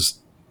shows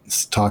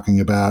talking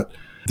about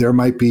there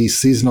might be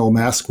seasonal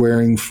mask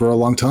wearing for a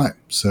long time.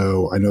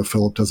 So I know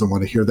Philip doesn't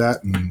want to hear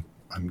that, and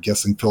I'm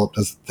guessing Philip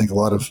doesn't think a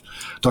lot of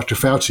Dr.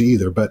 Fauci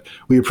either, but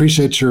we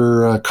appreciate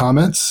your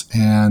comments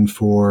and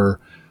for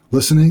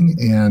listening.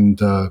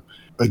 And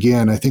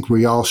again, I think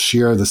we all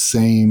share the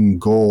same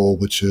goal,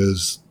 which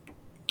is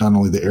not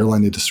only the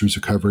airline industry's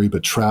recovery,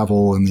 but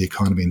travel and the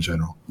economy in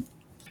general.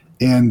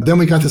 And then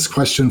we got this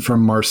question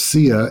from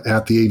Marcia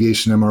at the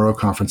Aviation MRO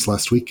conference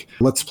last week.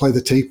 Let's play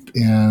the tape,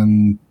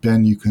 and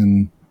Ben, you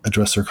can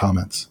address her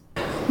comments.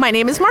 My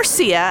name is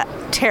Marcia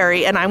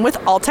Terry, and I'm with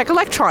Altec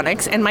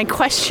Electronics, and my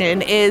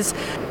question is,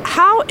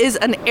 how is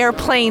an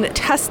airplane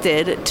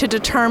tested to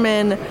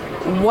determine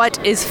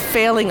what is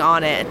failing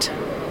on it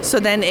so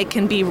then it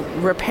can be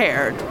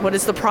repaired? What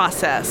is the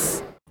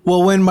process?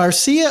 Well, when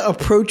Marcia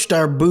approached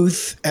our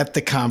booth at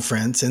the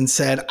conference and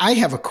said, I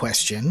have a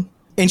question,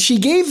 and she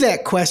gave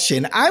that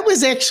question, I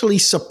was actually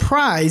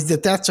surprised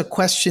that that's a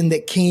question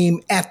that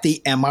came at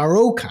the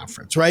MRO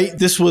conference, right?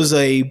 This was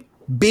a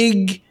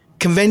big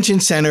convention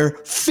center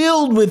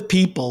filled with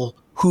people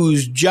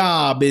whose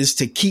job is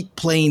to keep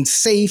planes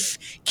safe,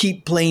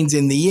 keep planes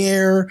in the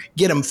air,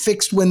 get them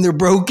fixed when they're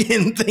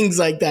broken, things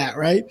like that,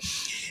 right?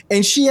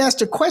 And she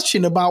asked a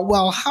question about,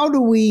 well, how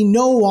do we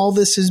know all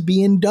this is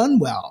being done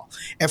well?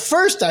 At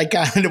first, I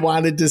kind of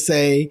wanted to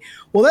say,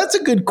 well, that's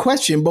a good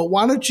question, but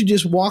why don't you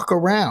just walk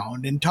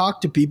around and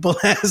talk to people,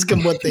 ask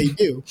them what they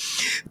do?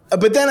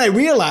 But then I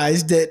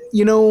realized that,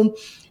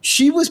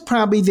 she was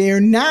probably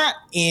there not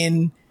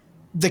in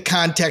the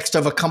context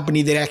of a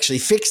company that actually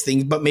fixed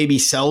things, but maybe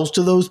sells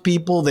to those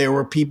people. There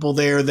were people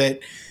there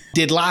that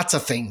did lots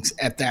of things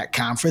at that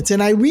conference.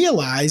 And I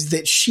realized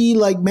that she,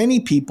 like many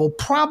people,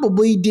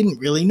 probably didn't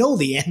really know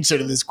the answer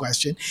to this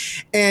question.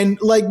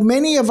 And like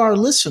many of our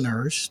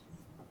listeners,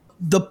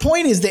 the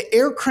point is that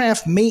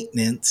aircraft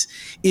maintenance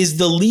is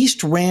the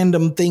least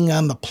random thing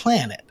on the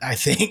planet, I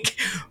think,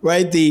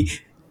 right? The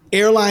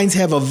airlines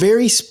have a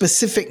very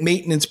specific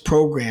maintenance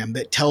program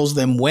that tells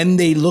them when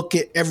they look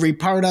at every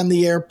part on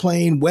the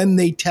airplane, when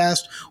they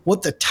test,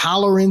 what the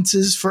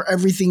tolerances for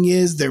everything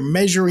is. They're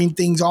measuring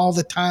things all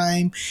the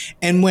time.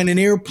 And when an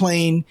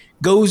airplane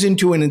goes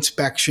into an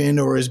inspection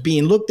or is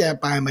being looked at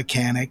by a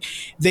mechanic,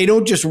 they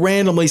don't just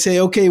randomly say,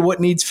 okay,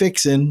 what needs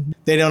fixing?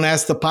 They don't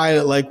ask the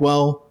pilot like,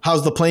 well,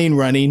 how's the plane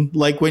running?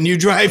 Like when you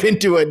drive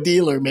into a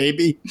dealer,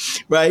 maybe,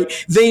 right?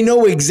 They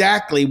know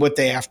exactly what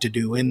they have to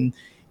do. And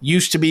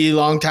used to be a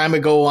long time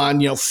ago on,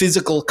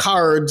 physical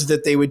cards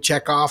that they would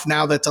check off.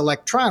 Now that's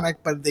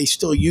electronic, but they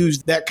still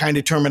use that kind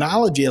of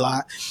terminology a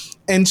lot.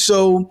 And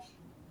so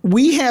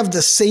we have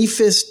the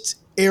safest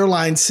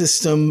airline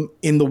system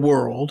in the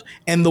world,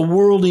 and the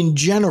world in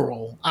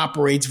general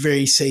operates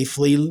very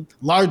safely,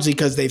 largely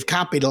because they've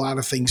copied a lot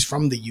of things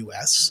from the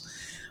US.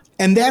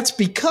 And that's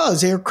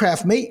because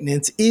aircraft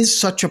maintenance is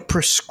such a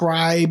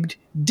prescribed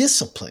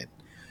discipline.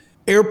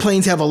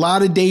 Airplanes have a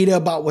lot of data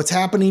about what's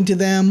happening to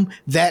them.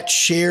 That's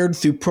shared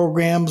through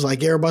programs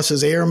like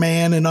Airbus's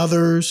Airman and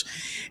others.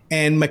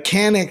 And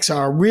mechanics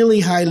are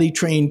really highly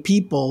trained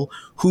people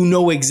who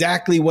know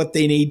exactly what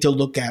they need to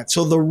look at.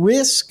 So the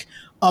risk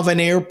of an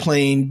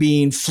airplane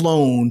being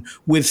flown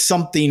with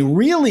something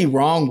really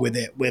wrong with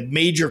it, with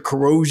major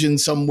corrosion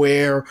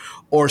somewhere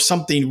or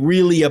something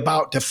really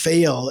about to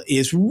fail,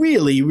 is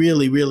really,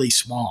 really, really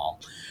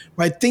small,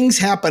 right? Things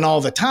happen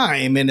all the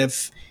time. And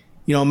if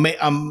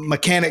a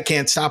mechanic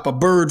can't stop a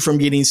bird from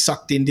getting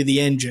sucked into the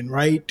engine,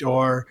 right?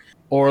 Or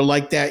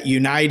like that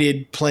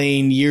United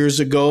plane years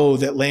ago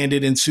that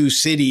landed in Sioux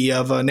City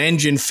of an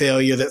engine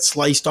failure that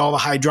sliced all the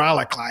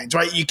hydraulic lines,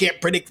 right? You can't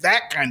predict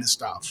that kind of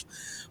stuff.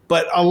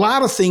 But a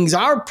lot of things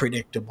are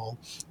predictable.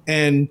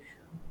 And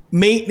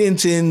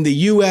maintenance in the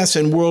U.S.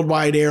 and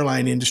worldwide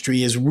airline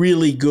industry is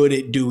really good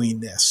at doing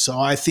this. So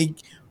I think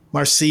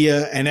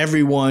Marcia and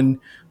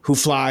everyone who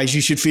flies,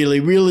 you should feel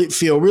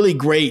really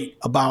great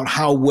about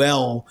how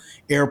well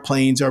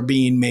airplanes are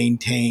being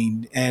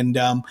maintained. And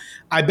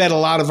I bet a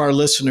lot of our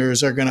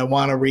listeners are going to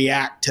want to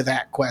react to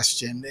that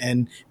question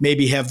and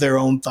maybe have their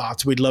own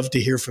thoughts. We'd love to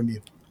hear from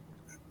you.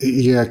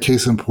 Yeah,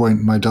 case in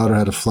point, my daughter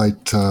had a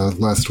flight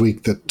last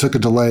week that took a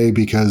delay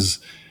because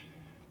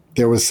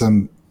there was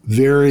some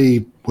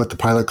very, what the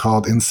pilot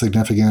called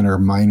insignificant or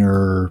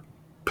minor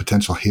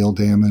potential hail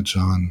damage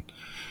on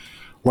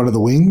one of the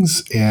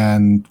wings,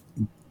 and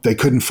they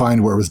couldn't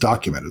find where it was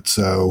documented.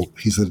 So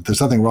he said,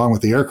 there's nothing wrong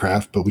with the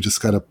aircraft, but we just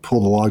got to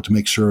pull the log to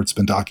make sure it's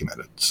been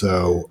documented.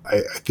 So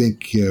I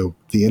think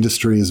the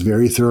industry is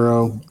very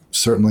thorough.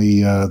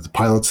 Certainly the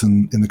pilots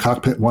in the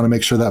cockpit want to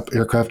make sure that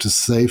aircraft is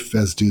safe,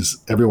 as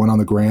does everyone on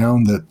the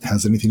ground that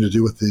has anything to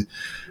do with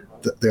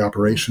the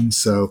operation.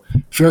 So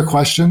fair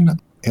question.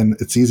 And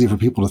it's easy for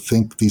people to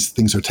think these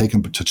things are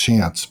taken to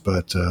chance.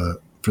 But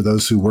for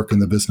those who work in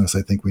the business,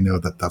 I think we know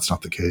that that's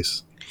not the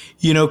case.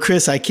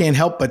 Chris, I can't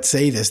help but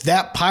say this.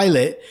 That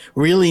pilot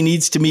really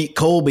needs to meet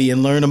Colby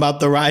and learn about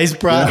the Rise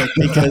product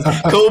because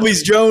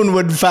Colby's drone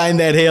wouldn't find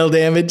that hail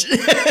damage.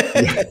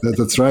 Yeah,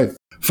 that's right.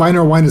 Fine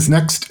Air Wine is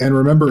next. And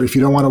remember, if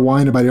you don't want to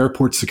whine about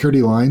airport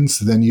security lines,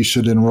 then you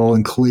should enroll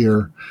in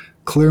Clear.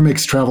 Clear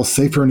makes travel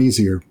safer and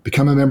easier.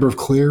 Become a member of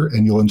Clear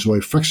and you'll enjoy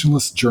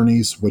frictionless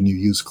journeys when you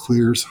use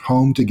Clear's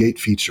Home to Gate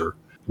feature,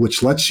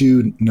 which lets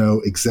you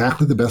know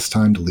exactly the best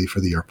time to leave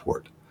for the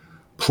airport.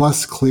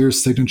 Plus,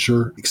 Clear's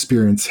signature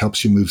experience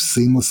helps you move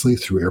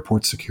seamlessly through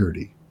airport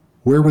security.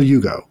 Where will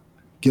you go?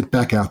 Get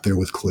back out there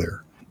with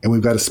Clear. And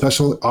we've got a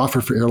special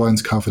offer for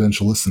Airlines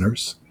Confidential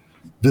listeners.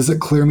 Visit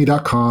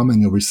clearme.com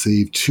and you'll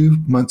receive 2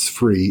 months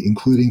free,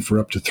 including for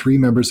up to 3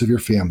 members of your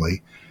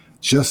family.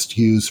 Just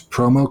use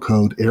promo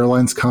code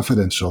Airlines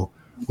Confidential,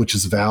 which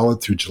is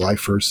valid through July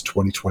 1st,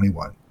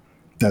 2021.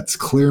 That's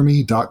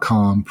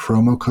clearme.com,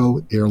 promo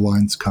code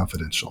Airlines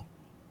Confidential.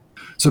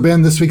 So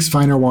Ben, this week's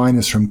Fine Air Wine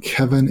is from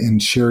Kevin in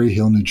Cherry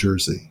Hill, New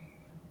Jersey.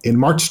 In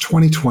March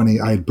 2020,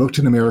 I had booked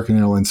an American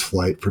Airlines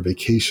flight for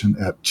vacation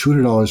at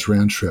 $200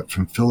 round trip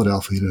from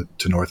Philadelphia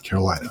to North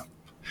Carolina.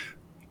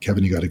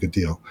 Kevin, you got a good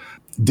deal.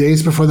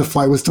 Days before the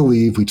flight was to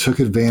leave, we took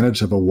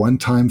advantage of a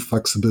one-time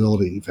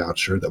flexibility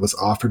voucher that was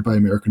offered by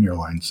American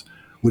Airlines,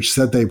 which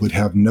said they would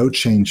have no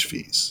change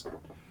fees.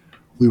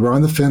 We were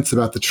on the fence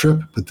about the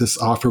trip, but this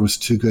offer was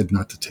too good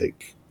not to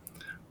take.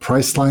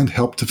 Priceline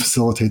helped to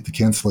facilitate the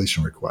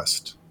cancellation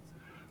request.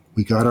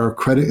 We got our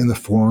credit in the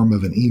form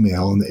of an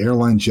email, and the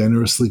airline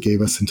generously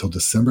gave us until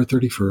December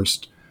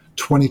 31st,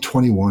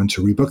 2021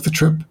 to rebook the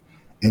trip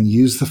and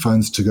use the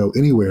funds to go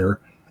anywhere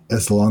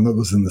as long as it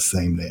was in the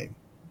same name.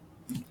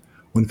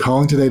 When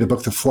calling today to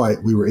book the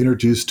flight, we were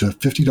introduced to a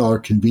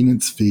 $50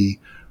 convenience fee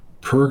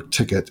per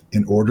ticket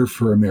in order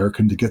for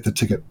American to get the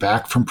ticket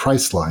back from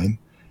Priceline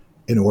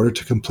in order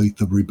to complete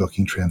the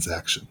rebooking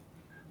transaction.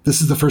 This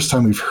is the first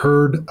time we've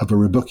heard of a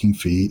rebooking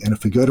fee, and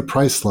if we go to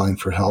Priceline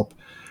for help,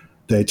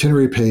 The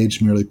itinerary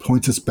page merely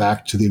points us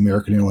back to the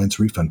American Airlines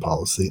refund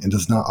policy and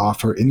does not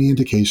offer any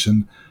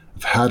indication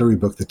of how to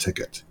rebook the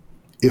ticket.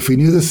 If we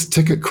knew this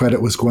ticket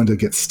credit was going to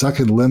get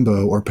stuck in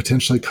limbo or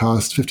potentially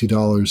cost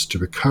 $50 to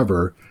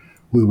recover,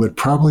 we would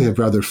probably have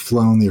rather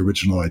flown the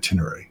original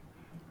itinerary.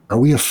 Are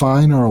we a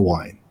fine or a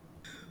wine?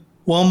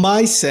 Well,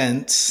 my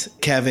sense,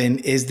 Kevin,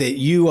 is that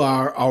you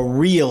are a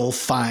real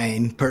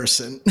fine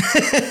person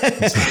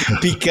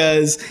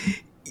because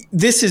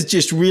this is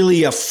just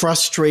really a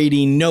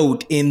frustrating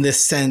note in the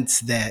sense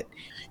that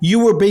you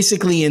were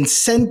basically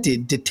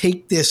incented to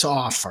take this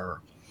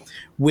offer,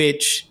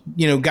 which,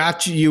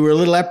 got you were a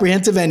little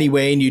apprehensive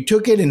anyway, and you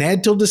took it and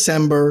had till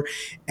December,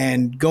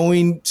 and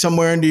going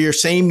somewhere under your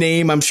same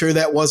name, I'm sure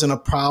that wasn't a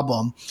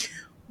problem.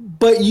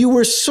 But you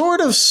were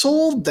sort of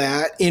sold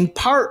that in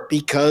part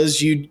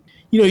because you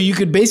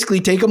could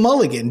basically take a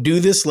mulligan, do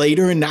this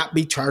later and not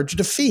be charged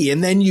a fee.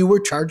 And then you were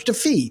charged a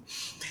fee.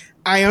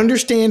 I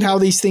understand how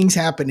these things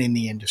happen in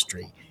the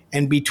industry.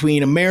 And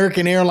between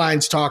American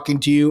Airlines talking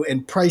to you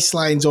and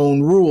Priceline's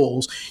own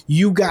rules,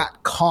 you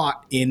got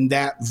caught in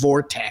that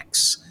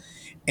vortex.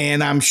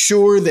 And I'm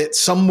sure that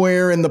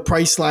somewhere in the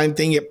Priceline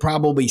thing, it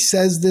probably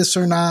says this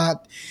or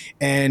not.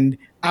 And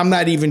I'm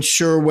not even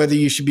sure whether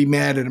you should be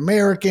mad at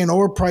American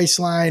or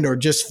Priceline or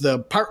just the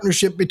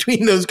partnership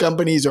between those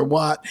companies or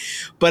what.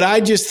 But I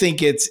just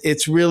think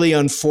it's really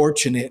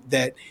unfortunate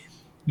that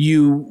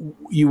you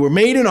were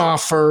made an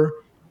offer,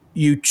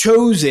 you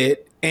chose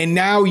it, and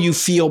now you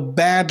feel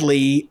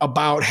badly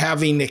about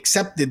having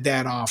accepted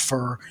that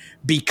offer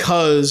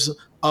because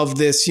of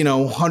this,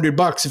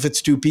 $100 if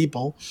it's two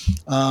people,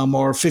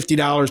 or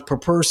 $50 per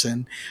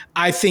person.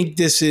 I think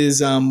this is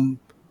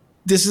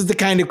the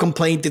kind of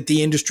complaint that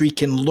the industry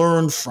can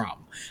learn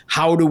from.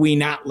 How do we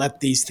not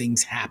let these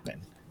things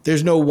happen?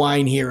 There's no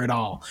wine here at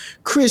all.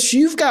 Chris,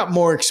 you've got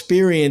more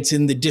experience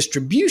in the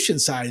distribution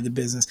side of the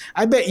business.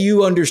 I bet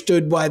you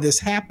understood why this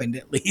happened,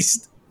 at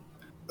least.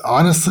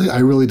 Honestly, I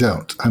really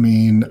don't. I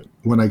mean,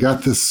 when I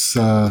got this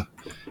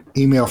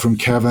email from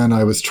Kevin,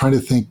 I was trying to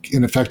think.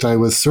 In effect, I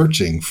was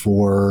searching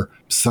for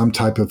some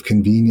type of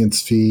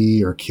convenience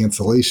fee or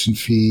cancellation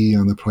fee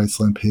on the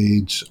Priceline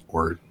page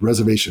or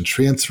reservation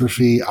transfer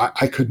fee.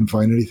 I couldn't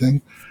find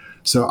anything.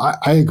 So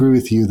I agree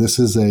with you. This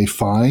is a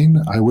fine.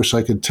 I wish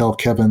I could tell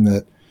Kevin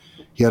that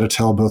he had to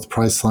tell both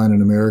Priceline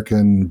and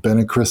American. Ben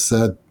and Chris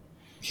said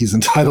he's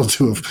entitled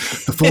to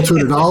the full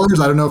 $200.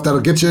 I don't know if that'll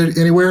get you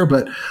anywhere,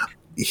 but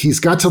he's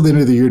got till the end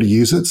of the year to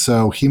use it.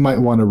 So he might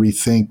want to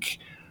rethink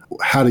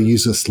how to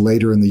use this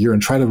later in the year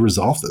and try to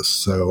resolve this.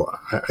 So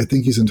I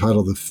think he's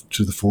entitled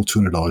to the full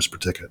 $200 per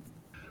ticket.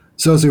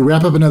 So as we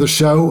wrap up another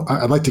show,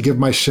 I'd like to give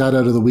my shout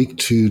out of the week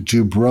to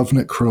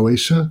Dubrovnik,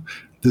 Croatia.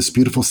 This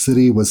beautiful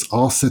city was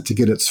all set to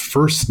get its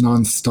first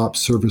nonstop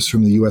service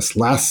from the U.S.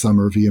 last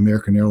summer via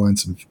American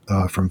Airlines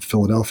from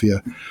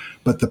Philadelphia.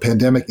 But the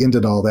pandemic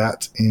ended all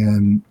that,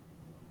 and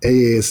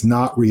AA has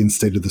not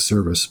reinstated the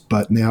service.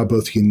 But now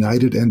both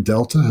United and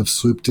Delta have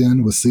swooped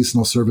in with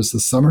seasonal service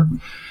this summer.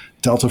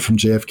 Delta from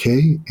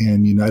JFK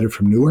and United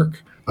from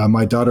Newark.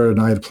 My daughter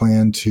and I had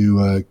planned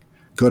to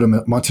go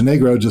to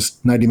Montenegro,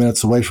 just 90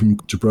 minutes away from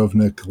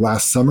Dubrovnik,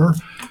 last summer,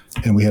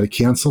 and we had to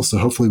cancel. So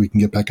hopefully we can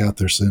get back out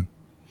there soon.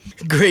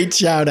 Great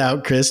shout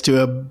out, Chris,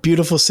 to a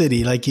beautiful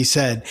city, like you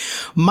said.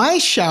 My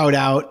shout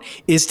out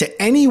is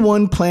to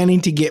anyone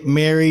planning to get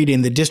married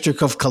in the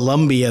District of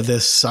Columbia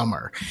this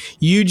summer.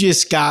 You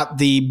just got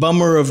the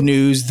bummer of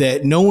news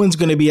that no one's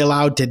going to be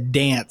allowed to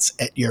dance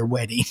at your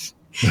wedding.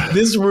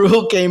 This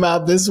rule came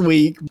out this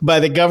week by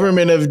the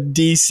government of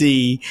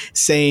DC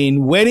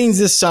saying weddings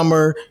this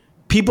summer,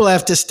 people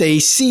have to stay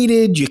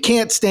seated, you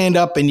can't stand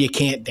up, and you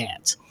can't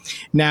dance.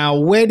 Now,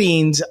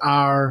 weddings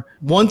are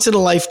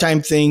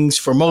once-in-a-lifetime things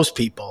for most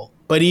people,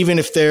 but even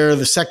if they're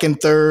the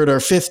second, third, or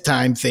fifth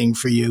time thing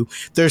for you,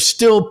 they're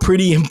still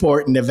pretty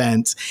important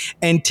events.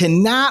 And to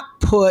not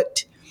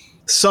put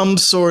some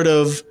sort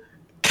of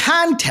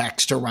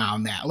context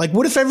around that, like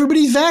what if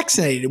everybody's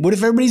vaccinated? What if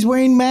everybody's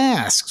wearing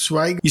masks,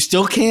 right? You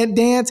still can't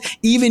dance.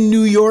 Even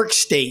New York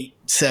State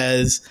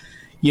says,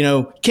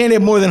 can't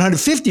have more than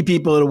 150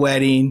 people at a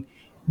wedding,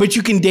 but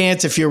you can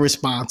dance if you're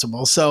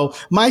responsible. So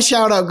my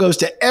shout out goes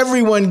to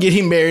everyone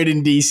getting married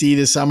in DC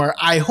this summer.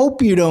 I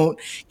hope you don't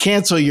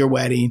cancel your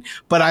wedding,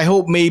 but I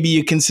hope maybe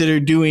you consider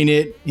doing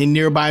it in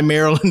nearby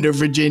Maryland or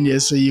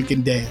Virginia so you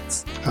can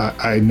dance.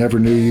 I never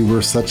knew you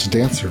were such a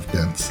dancer,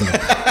 Ben. So,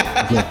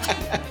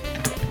 yeah.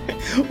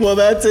 Well,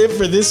 that's it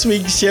for this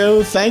week's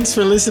show. Thanks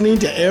for listening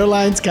to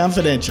Airlines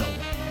Confidential.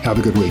 Have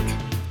a good week.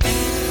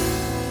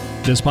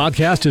 This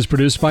podcast is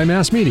produced by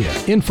Mass Media.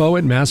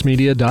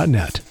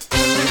 Info@massmedia.net.